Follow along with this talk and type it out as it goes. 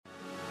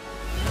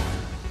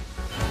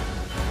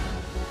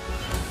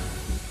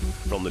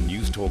From the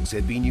Newstalk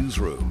ZB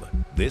Newsroom,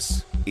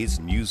 this is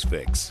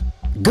Newsfix.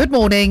 Good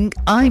morning,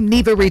 I'm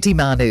Niva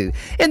Retimanu,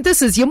 and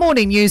this is your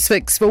morning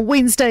Newsfix for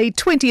Wednesday,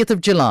 20th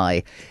of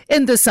July.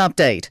 In this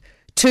update,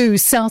 2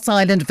 South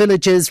Island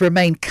villages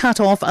remain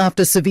cut off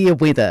after severe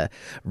weather.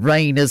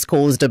 Rain has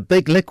caused a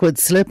big liquid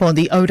slip on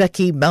the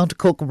Aoraki Mount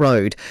Cook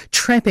Road,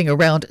 trapping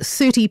around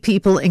 30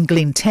 people in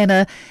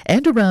Glentana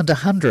and around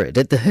 100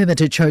 at the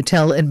Hermitage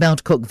Hotel in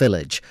Mount Cook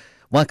Village.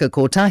 Waka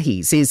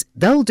Kotahi says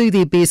they'll do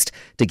their best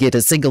to get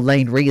a single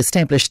lane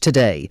re-established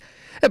today.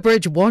 A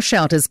bridge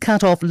washout has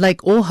cut off Lake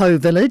Oho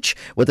Village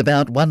with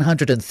about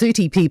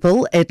 130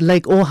 people at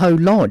Lake Oho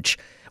Lodge.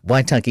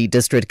 Waitaki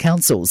District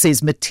Council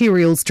says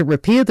materials to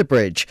repair the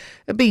bridge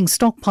are being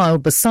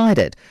stockpiled beside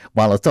it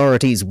while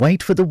authorities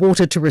wait for the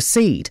water to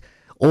recede.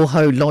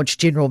 Oho Lodge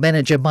General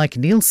Manager Mike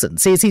Nielsen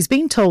says he's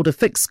been told a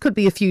fix could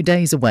be a few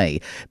days away,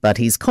 but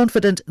he's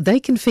confident they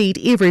can feed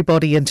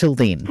everybody until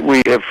then.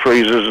 We have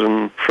freezers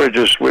and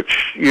fridges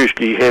which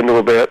usually handle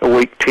about a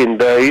week, 10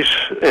 days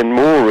and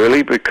more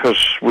really,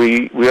 because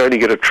we only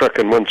get a truck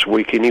in once a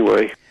week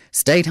anyway.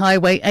 State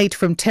Highway 8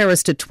 from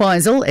Terrace to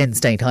Twizel and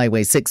State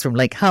Highway 6 from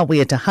Lake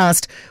Hawea to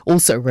Haast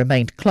also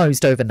remained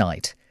closed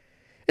overnight.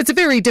 It's a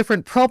very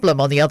different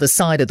problem on the other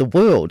side of the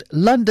world.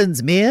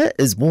 London's mayor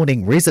is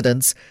warning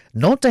residents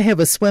not to have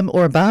a swim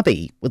or a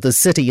barbie with the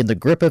city in the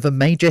grip of a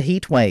major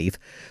heat wave.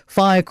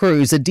 Fire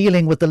crews are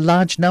dealing with the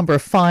large number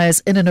of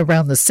fires in and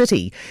around the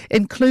city,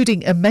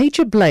 including a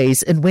major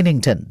blaze in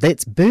Wellington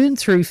that's burned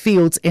through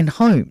fields and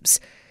homes.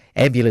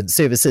 Ambulance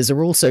services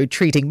are also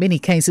treating many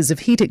cases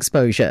of heat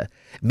exposure.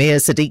 Mayor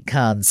Sadiq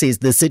Khan says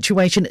the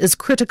situation is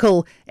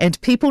critical and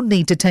people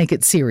need to take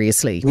it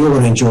seriously. We all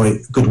want to enjoy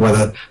good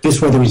weather. This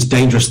weather is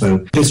dangerous though.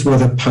 This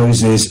weather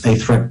poses a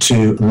threat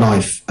to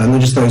life, and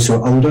not just those who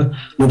are older,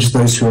 not just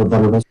those who are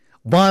vulnerable.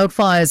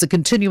 Wildfires are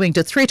continuing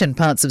to threaten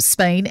parts of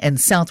Spain and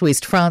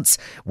southwest France,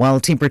 while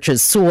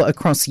temperatures soar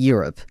across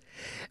Europe.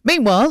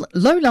 Meanwhile,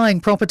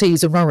 low-lying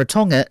properties in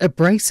Rarotonga are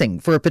bracing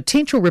for a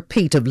potential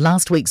repeat of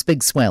last week's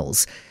big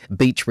swells.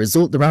 Beach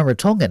Resort the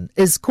Rarotongan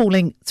is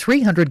calling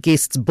 300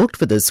 guests booked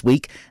for this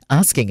week,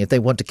 asking if they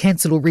want to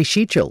cancel or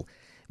reschedule.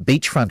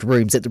 Beachfront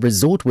rooms at the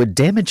resort were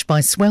damaged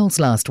by swells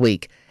last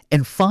week,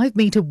 and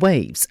 5-metre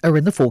waves are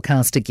in the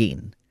forecast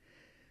again.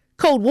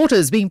 Cold water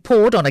is being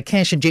poured on a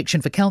cash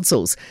injection for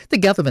councils. The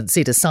government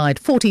set aside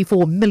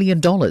 $44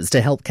 million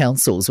to help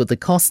councils with the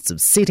costs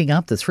of setting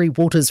up the Three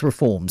Waters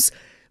reforms.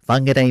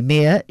 Whangarei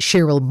Mayor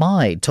Cheryl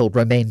Mai told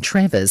Romaine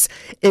Travers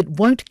it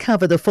won't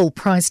cover the full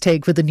price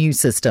tag for the new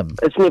system.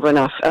 It's never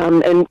enough.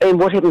 And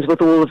what happens with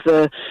all of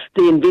the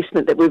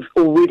investment that we've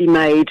already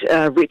made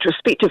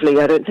retrospectively,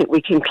 I don't think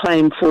we can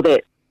claim for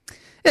that.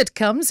 It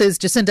comes as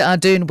Jacinda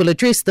Ardern will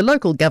address the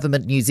local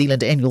Government New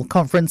Zealand annual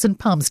conference in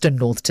Palmerston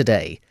North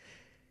today.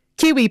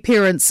 Kiwi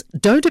parents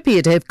don't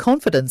appear to have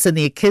confidence in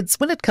their kids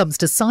when it comes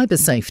to cyber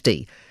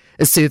safety.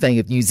 A survey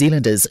of New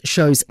Zealanders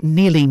shows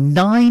nearly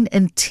 9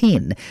 in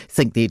 10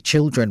 think their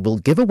children will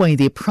give away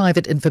their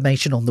private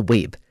information on the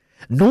web.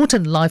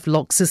 Norton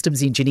LifeLock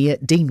Systems engineer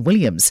Dean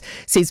Williams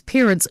says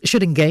parents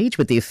should engage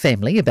with their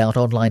family about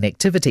online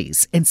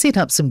activities and set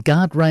up some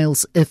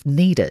guardrails if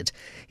needed.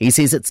 He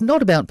says it's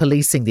not about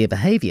policing their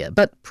behaviour,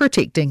 but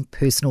protecting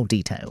personal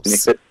details. And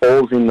if it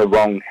falls in the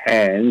wrong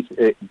hands,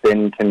 it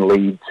then can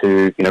lead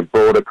to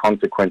broader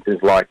consequences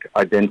like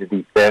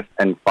identity theft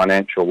and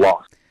financial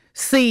loss.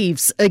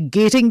 Thieves are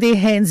getting their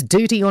hands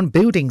dirty on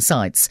building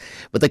sites.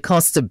 With the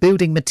costs of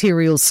building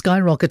materials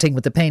skyrocketing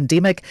with the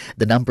pandemic,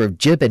 the number of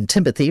jib and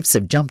timber thefts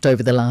have jumped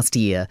over the last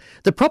year.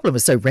 The problem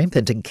is so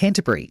rampant in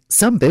Canterbury,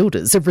 some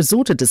builders have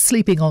resorted to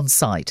sleeping on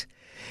site.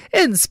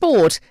 In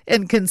sport,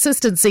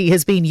 inconsistency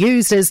has been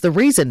used as the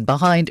reason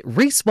behind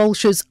Reece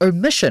Walsh's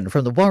omission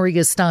from the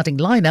Warriors starting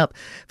lineup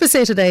for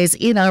Saturday's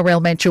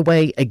NRL match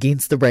away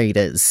against the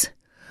Raiders.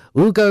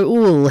 Ugo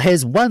Uhl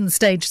has won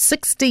stage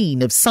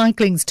 16 of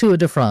cycling's Tour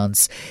de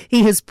France.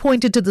 He has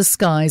pointed to the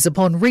skies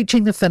upon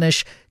reaching the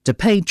finish to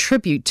pay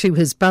tribute to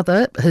his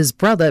brother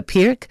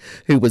Pierre,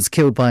 who was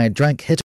killed by a drunk hit